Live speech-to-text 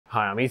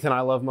Hi, I'm Ethan.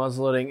 I love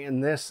muzzleloading,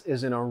 and this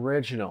is an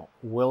original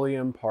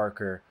William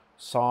Parker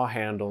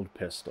saw-handled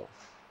pistol.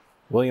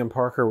 William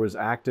Parker was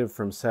active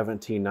from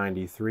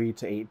 1793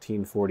 to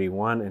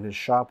 1841, and his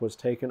shop was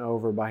taken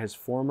over by his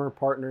former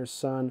partner's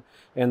son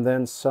and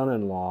then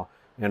son-in-law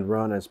and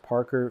run as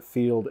Parker,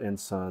 Field and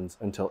Sons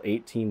until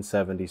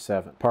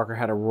 1877. Parker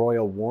had a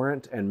royal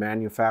warrant and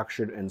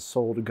manufactured and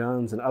sold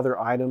guns and other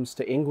items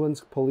to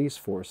England's police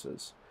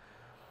forces.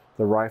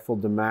 The rifle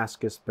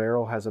Damascus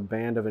barrel has a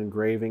band of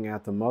engraving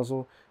at the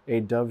muzzle, a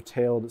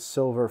dovetailed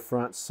silver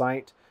front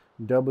sight,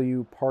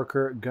 W.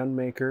 Parker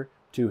Gunmaker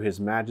to His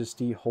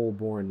Majesty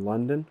Holborn,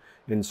 London,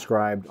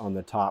 inscribed on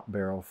the top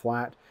barrel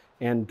flat,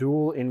 and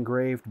dual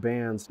engraved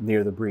bands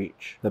near the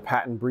breech. The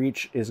patent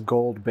breech is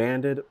gold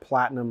banded,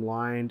 platinum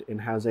lined,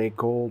 and has a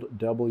gold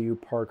W.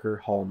 Parker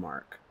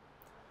hallmark.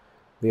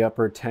 The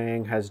upper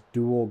tang has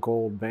dual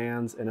gold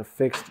bands and a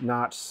fixed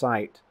notch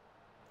sight.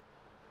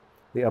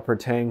 The upper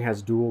tang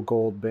has dual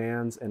gold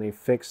bands and a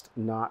fixed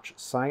notch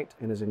sight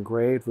and is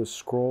engraved with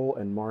scroll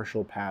and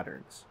martial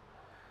patterns.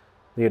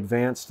 The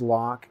advanced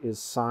lock is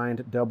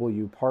signed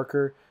W.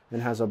 Parker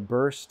and has a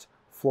burst,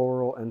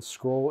 floral, and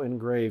scroll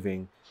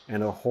engraving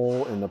and a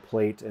hole in the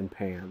plate and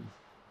pan.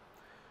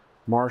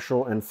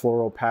 Martial and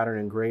floral pattern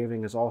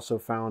engraving is also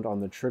found on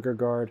the trigger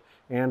guard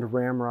and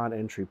ramrod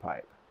entry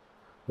pipe.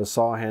 The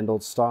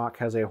saw-handled stock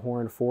has a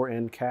horn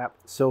forend cap,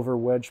 silver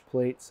wedge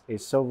plates, a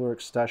silver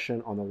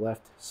escutcheon on the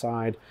left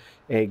side,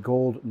 a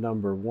gold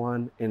number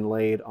 1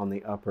 inlaid on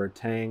the upper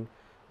tang,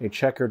 a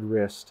checkered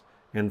wrist,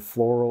 and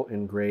floral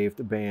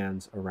engraved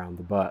bands around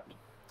the butt.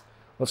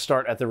 Let's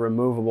start at the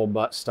removable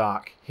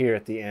buttstock here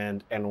at the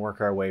end and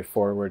work our way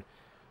forward.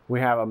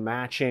 We have a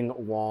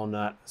matching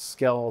walnut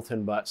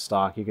skeleton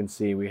buttstock. You can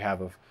see we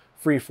have a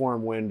freeform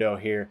window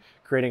here,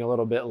 creating a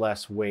little bit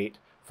less weight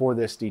for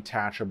this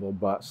detachable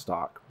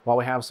buttstock. While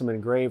we have some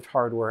engraved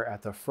hardware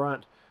at the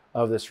front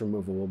of this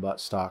removable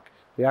buttstock,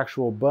 the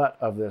actual butt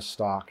of this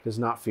stock does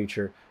not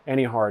feature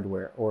any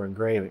hardware or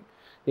engraving.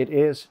 It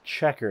is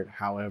checkered,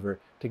 however,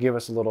 to give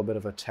us a little bit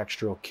of a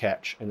textural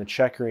catch, and the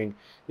checkering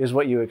is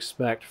what you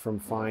expect from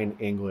fine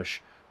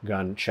English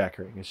gun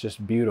checkering. It's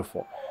just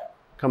beautiful.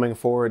 Coming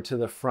forward to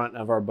the front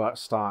of our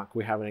buttstock,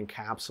 we have an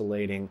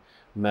encapsulating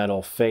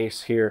metal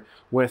face here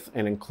with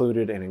an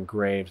included and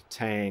engraved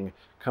tang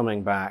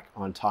coming back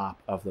on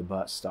top of the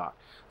buttstock.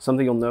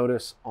 Something you'll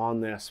notice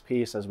on this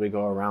piece as we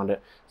go around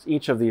it is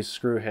each of these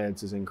screw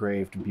heads is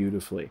engraved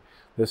beautifully.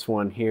 This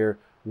one here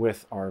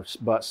with our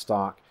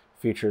buttstock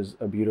features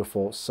a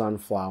beautiful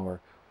sunflower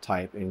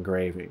type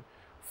engraving.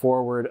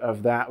 Forward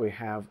of that, we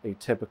have a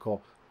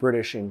typical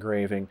British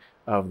engraving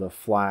of the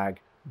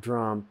flag,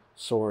 drum,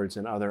 swords,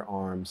 and other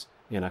arms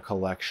in a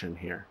collection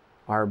here.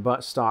 Our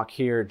buttstock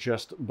here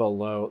just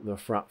below the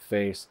front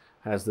face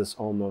has this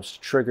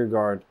almost trigger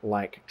guard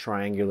like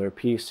triangular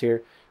piece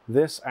here.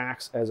 This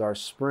acts as our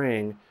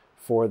spring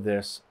for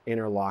this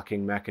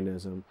interlocking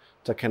mechanism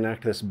to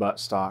connect this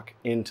buttstock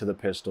into the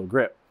pistol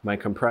grip. By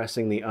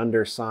compressing the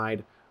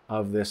underside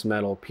of this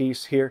metal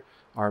piece here,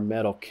 our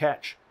metal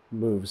catch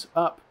moves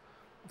up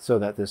so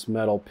that this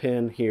metal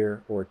pin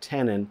here or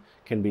tenon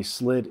can be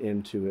slid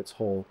into its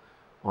hole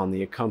on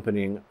the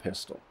accompanying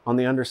pistol. On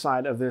the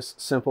underside of this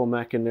simple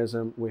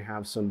mechanism, we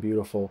have some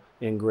beautiful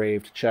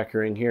engraved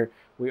checkering here.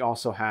 We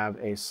also have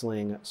a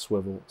sling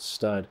swivel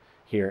stud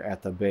here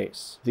at the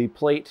base. The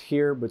plate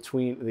here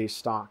between the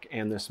stock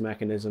and this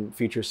mechanism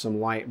features some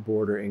light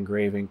border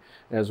engraving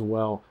as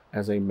well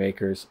as a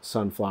maker's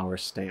sunflower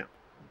stamp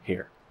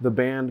here. The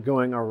band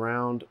going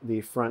around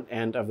the front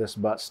end of this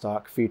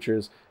buttstock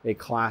features a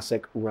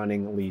classic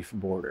running leaf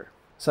border.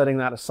 Setting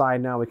that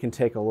aside now, we can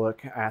take a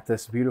look at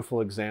this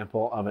beautiful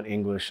example of an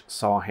English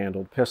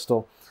saw-handled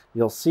pistol.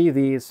 You'll see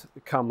these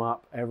come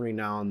up every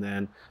now and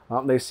then.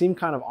 They seem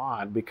kind of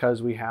odd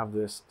because we have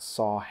this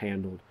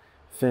saw-handled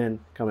fin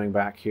coming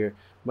back here,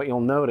 but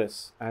you'll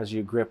notice as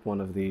you grip one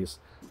of these,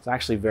 it's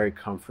actually very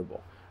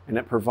comfortable, and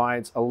it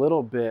provides a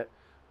little bit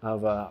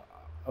of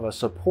a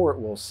support,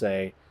 we'll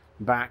say,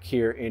 back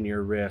here in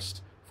your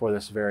wrist for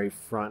this very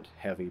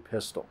front-heavy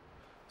pistol.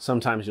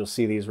 Sometimes you'll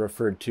see these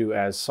referred to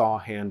as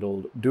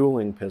saw-handled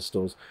dueling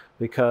pistols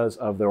because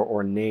of their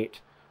ornate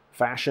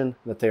fashion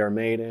that they are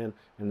made in,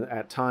 and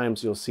at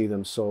times you'll see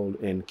them sold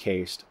in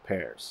cased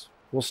pairs.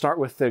 We'll start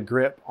with the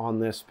grip on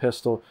this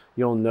pistol.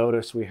 You'll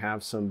notice we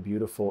have some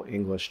beautiful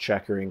English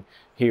checkering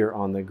here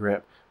on the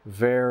grip.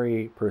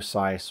 Very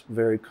precise,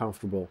 very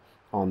comfortable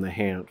on the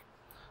hand.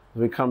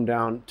 As we come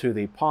down to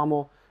the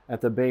pommel,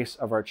 at the base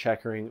of our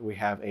checkering, we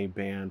have a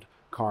band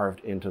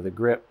carved into the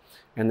grip,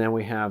 and then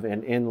we have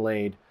an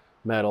inlaid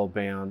metal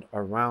band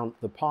around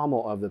the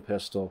pommel of the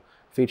pistol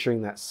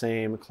featuring that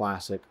same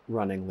classic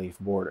running leaf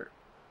border.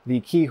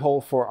 The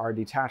keyhole for our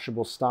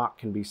detachable stock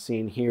can be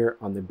seen here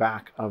on the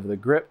back of the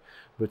grip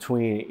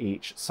between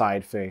each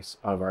side face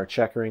of our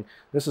checkering.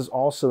 This is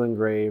also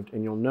engraved,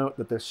 and you'll note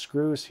that the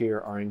screws here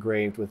are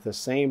engraved with the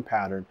same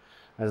pattern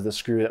as the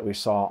screw that we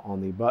saw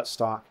on the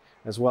buttstock,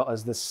 as well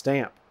as the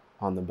stamp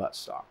on the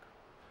buttstock.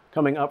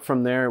 Coming up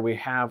from there, we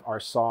have our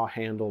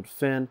saw-handled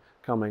fin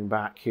coming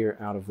back here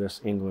out of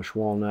this English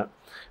walnut.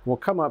 We'll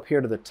come up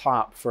here to the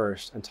top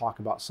first and talk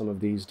about some of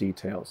these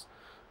details.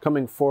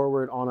 Coming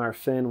forward on our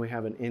fin, we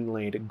have an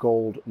inlaid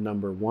gold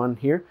number 1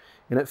 here,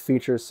 and it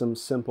features some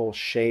simple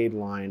shade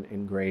line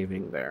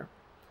engraving there.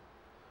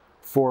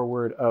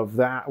 Forward of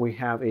that, we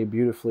have a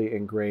beautifully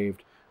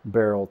engraved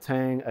barrel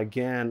tang.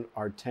 Again,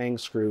 our tang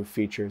screw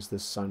features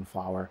this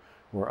sunflower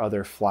or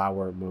other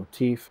flower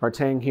motif. Our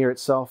tang here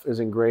itself is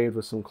engraved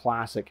with some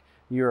classic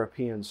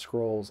European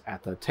scrolls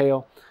at the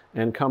tail,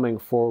 and coming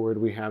forward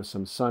we have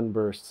some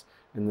sunbursts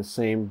in the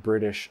same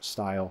British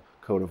style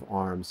coat of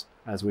arms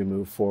as we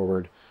move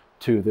forward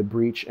to the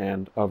breech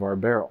end of our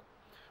barrel.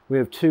 We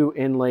have 2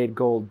 inlaid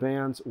gold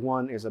bands.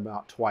 One is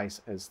about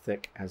twice as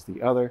thick as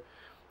the other,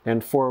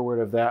 and forward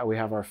of that we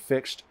have our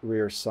fixed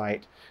rear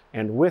sight,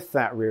 and with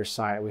that rear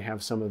sight we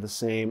have some of the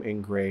same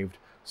engraved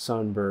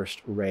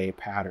sunburst ray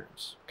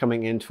patterns.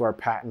 Coming into our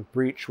patent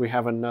breech, we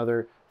have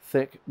another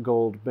thick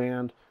gold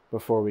band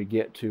before we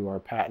get to our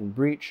patent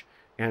breech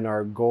and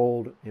our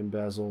gold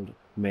embezzled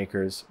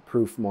maker's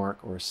proof mark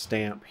or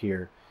stamp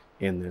here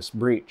in this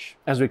breech.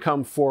 As we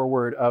come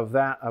forward of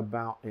that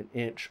about an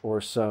inch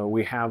or so,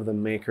 we have the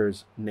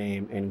maker's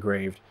name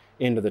engraved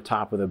into the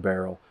top of the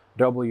barrel.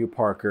 W.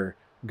 Parker,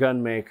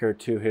 gunmaker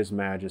to His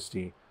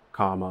Majesty,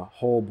 comma,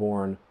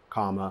 Holborn,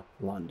 comma,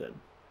 London.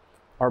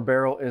 Our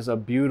barrel is a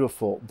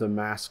beautiful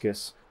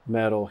Damascus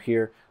metal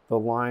here. The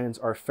lines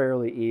are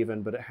fairly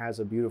even, but it has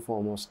a beautiful,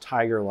 almost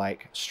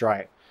tiger-like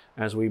stripe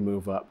as we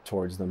move up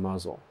towards the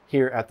muzzle.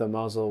 Here at the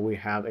muzzle, we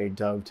have a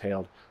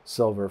dovetailed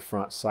silver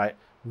front sight.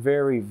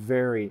 Very,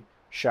 very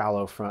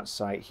shallow front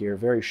sight here,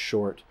 very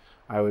short.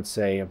 I would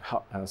say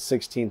about a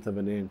 1/16 of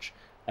an inch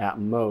at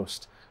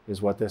most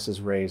is what this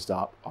is raised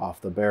up off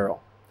the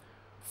barrel.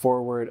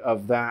 Forward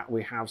of that,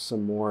 we have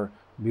some more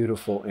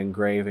beautiful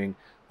engraving.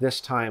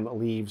 This time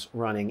leaves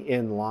running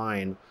in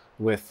line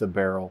with the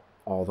barrel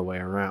all the way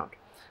around.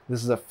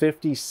 This is a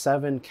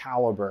 57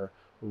 caliber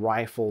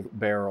rifled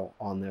barrel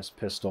on this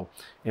pistol,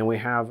 and we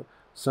have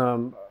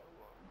some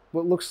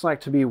what looks like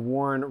to be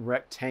worn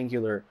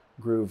rectangular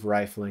groove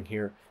rifling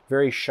here.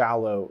 Very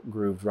shallow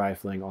grooved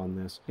rifling on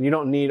this, and you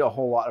don't need a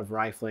whole lot of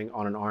rifling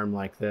on an arm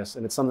like this,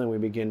 and it's something we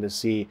begin to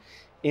see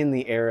in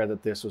the era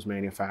that this was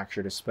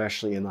manufactured,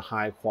 especially in the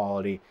high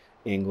quality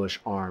English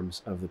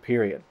arms of the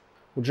period.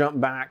 We'll jump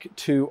back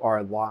to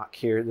our lock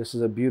here. This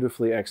is a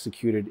beautifully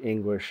executed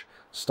English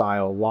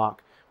style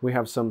lock. We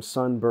have some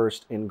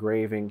sunburst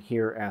engraving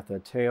here at the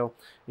tail,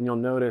 and you'll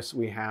notice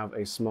we have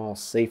a small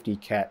safety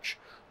catch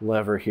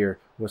lever here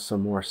with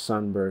some more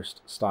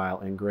sunburst style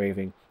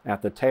engraving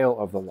at the tail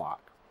of the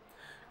lock.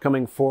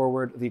 Coming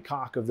forward, the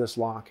cock of this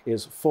lock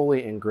is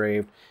fully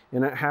engraved,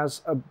 and it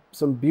has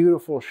some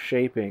beautiful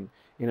shaping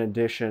in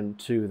addition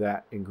to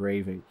that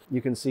engraving.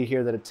 You can see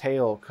here that a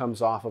tail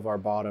comes off of our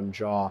bottom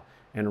jaw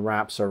and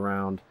wraps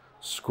around,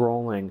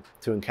 scrolling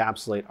to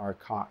encapsulate our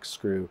cock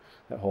screw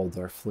that holds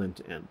our flint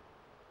in.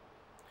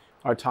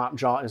 Our top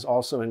jaw is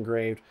also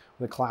engraved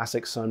with a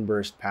classic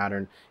sunburst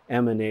pattern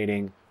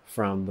emanating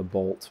from the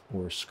bolt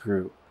or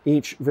screw.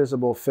 Each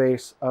visible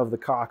face of the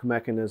cock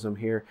mechanism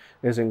here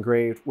is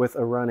engraved with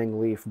a running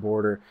leaf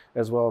border,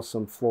 as well as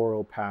some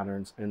floral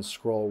patterns and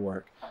scroll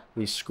work.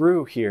 The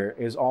screw here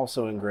is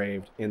also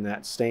engraved in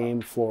that same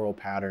floral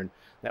pattern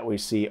that we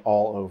see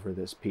all over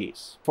this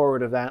piece.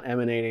 Forward of that,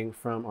 emanating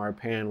from our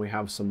pan, we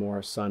have some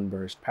more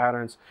sunburst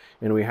patterns,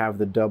 and we have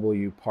the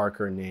W.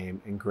 Parker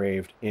name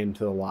engraved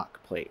into the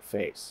lock plate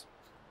face.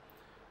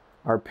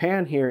 Our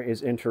pan here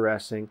is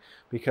interesting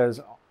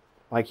because,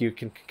 like you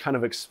can kind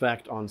of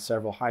expect on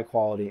several high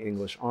quality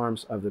English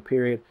arms of the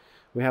period,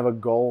 we have a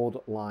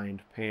gold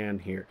lined pan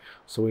here.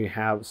 So we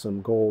have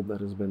some gold that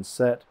has been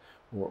set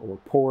or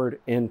poured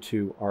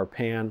into our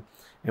pan,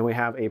 and we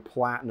have a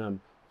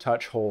platinum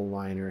touch hole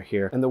liner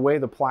here. And the way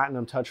the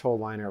platinum touch hole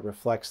liner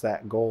reflects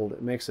that gold,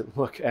 it makes it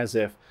look as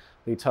if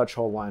the touch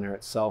hole liner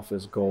itself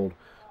is gold.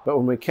 But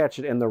when we catch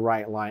it in the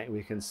right light,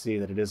 we can see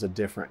that it is a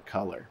different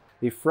color.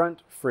 The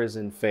front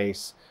frizzen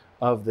face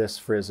of this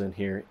frizzen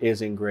here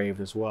is engraved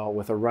as well,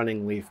 with a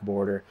running leaf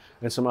border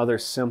and some other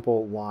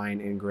simple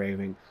line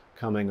engraving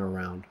coming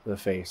around the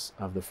face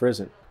of the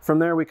frizzen. From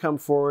there we come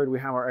forward, we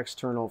have our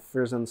external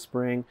frizzen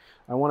spring.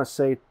 I want to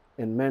say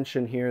and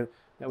mention here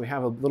that we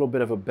have a little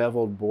bit of a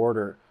beveled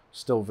border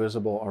still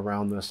visible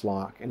around this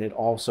lock, and it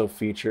also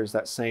features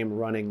that same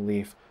running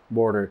leaf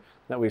border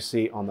that we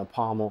see on the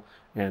pommel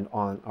and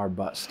on our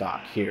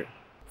buttstock here.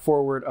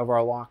 Forward of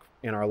our lock,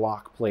 in our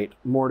lock plate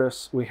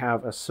mortise, we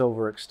have a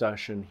silver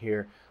escutcheon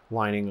here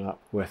lining up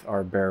with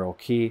our barrel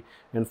key,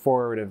 and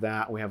forward of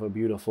that we have a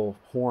beautiful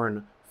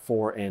horn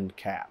forend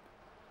cap.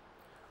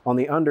 On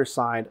the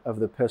underside of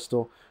the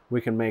pistol,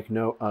 we can make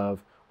note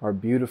of our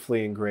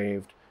beautifully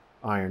engraved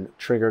iron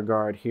trigger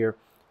guard here.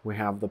 We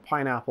have the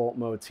pineapple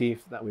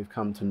motif that we've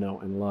come to know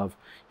and love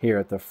here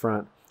at the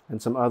front,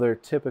 and some other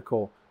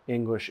typical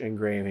English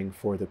engraving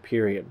for the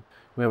period.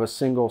 We have a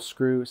single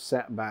screw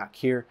set back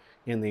here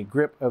in the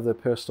grip of the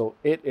pistol.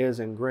 It is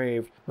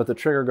engraved, but the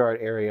trigger guard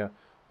area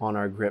on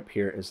our grip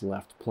here is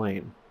left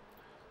plain.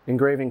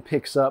 Engraving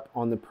picks up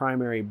on the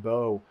primary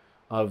bow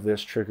of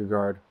this trigger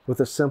guard with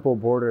a simple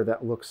border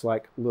that looks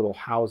like little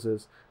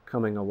houses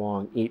coming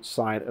along each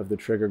side of the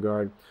trigger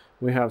guard.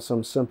 We have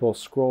some simple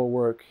scroll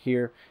work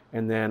here,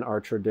 and then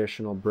our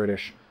traditional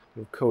British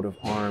coat of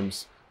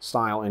arms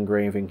style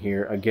engraving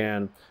here,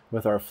 again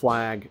with our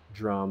flag,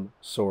 drum,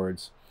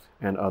 swords,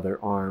 and other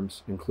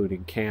arms,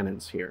 including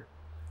cannons here.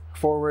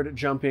 Forward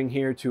jumping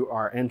here to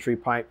our entry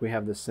pipe, we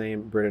have the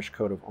same British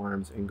coat of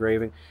arms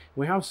engraving.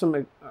 We have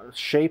some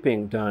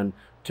shaping done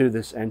to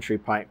this entry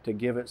pipe to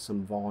give it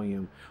some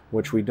volume,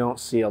 which we don't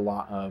see a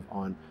lot of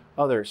on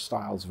other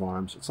styles of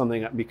arms. It's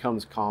something that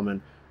becomes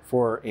common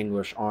for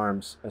English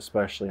arms,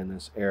 especially in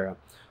this era.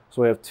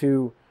 So we have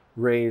two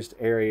raised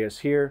areas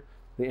here.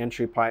 The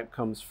entry pipe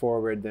comes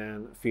forward,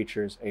 then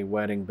features a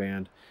wedding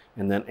band,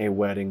 and then a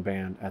wedding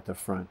band at the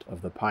front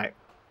of the pipe.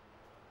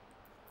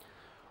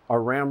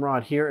 Our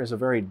ramrod here is a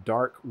very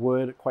dark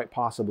wood, quite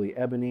possibly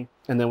ebony.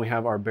 And then we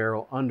have our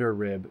barrel under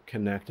rib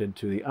connected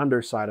to the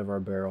underside of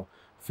our barrel,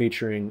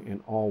 featuring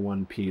an all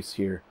one piece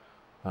here,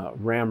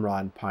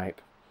 ramrod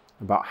pipe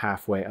about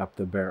halfway up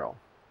the barrel.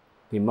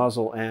 The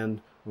muzzle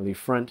end, or the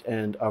front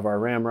end of our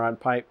ramrod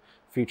pipe,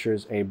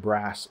 features a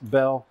brass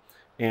bell.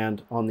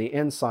 And on the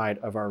inside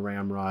of our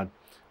ramrod,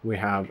 we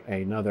have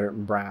another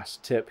brass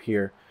tip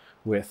here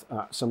with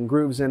some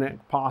grooves in it,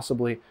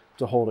 possibly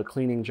to hold a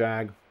cleaning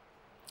jag.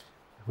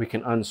 We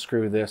can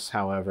unscrew this,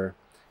 however,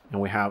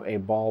 and we have a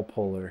ball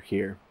puller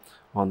here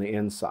on the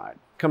inside.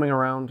 Coming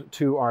around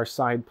to our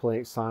side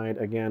plate side,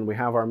 again, we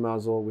have our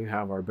muzzle, we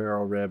have our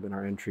barrel rib and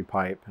our entry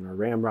pipe and our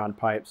ramrod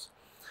pipes.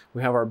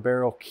 We have our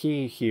barrel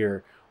key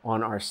here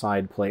on our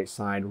side plate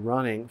side,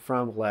 running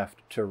from left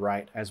to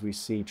right as we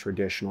see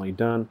traditionally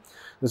done.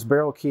 This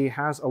barrel key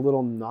has a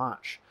little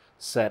notch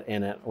set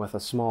in it with a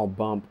small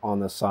bump on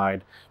the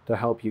side to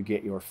help you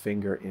get your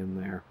finger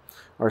in there.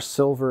 Our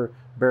silver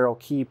barrel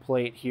key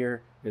plate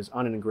here is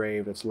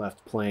unengraved. It's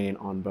left plain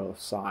on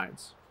both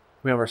sides.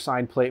 We have our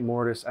side plate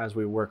mortise as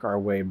we work our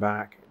way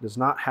back. It does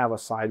not have a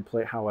side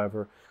plate,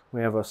 however.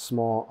 We have a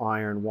small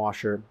iron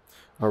washer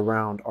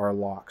around our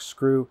lock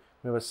screw.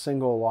 We have a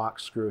single lock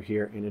screw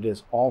here, and it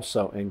is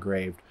also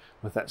engraved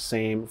with that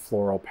same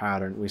floral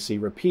pattern we see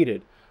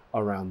repeated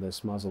around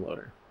this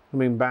muzzleloader.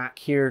 Coming back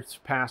here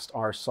past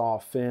our saw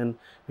fin,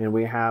 and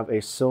we have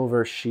a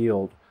silver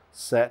shield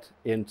set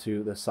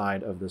into the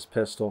side of this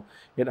pistol.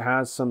 It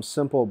has some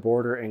simple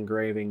border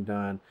engraving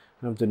done,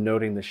 kind of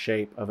denoting the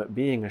shape of it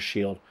being a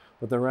shield,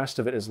 but the rest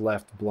of it is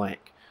left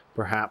blank,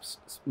 perhaps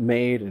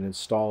made and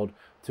installed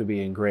to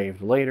be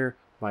engraved later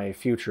by a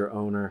future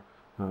owner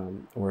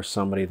or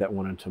somebody that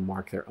wanted to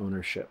mark their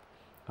ownership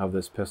of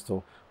this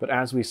pistol. But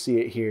as we see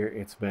it here,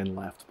 it's been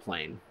left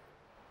plain.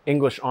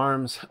 English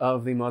arms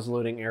of the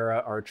muzzleloading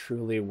era are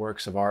truly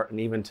works of art, and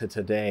even to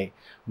today,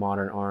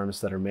 modern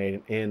arms that are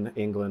made in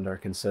England are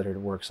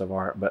considered works of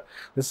art. But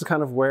this is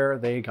kind of where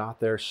they got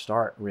their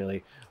start,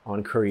 really,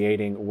 on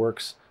creating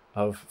works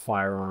of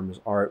firearms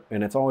art.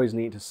 And it's always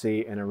neat to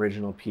see an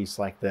original piece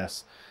like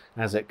this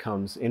as it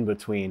comes in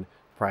between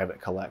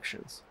private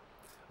collections.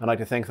 I'd like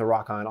to thank the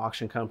Rock Island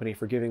Auction Company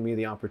for giving me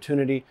the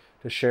opportunity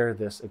to share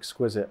this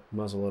exquisite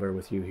muzzleloader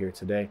with you here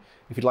today.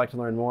 If you'd like to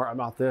learn more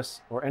about this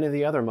or any of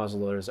the other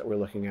muzzleloaders that we're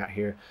looking at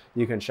here,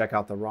 you can check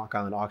out the Rock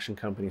Island Auction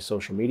Company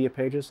social media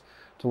pages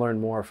to learn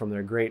more from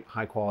their great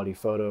high-quality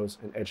photos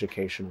and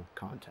educational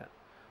content.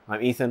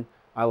 I'm Ethan.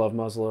 I love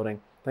muzzleloading.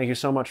 Thank you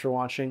so much for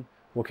watching.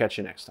 We'll catch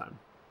you next time.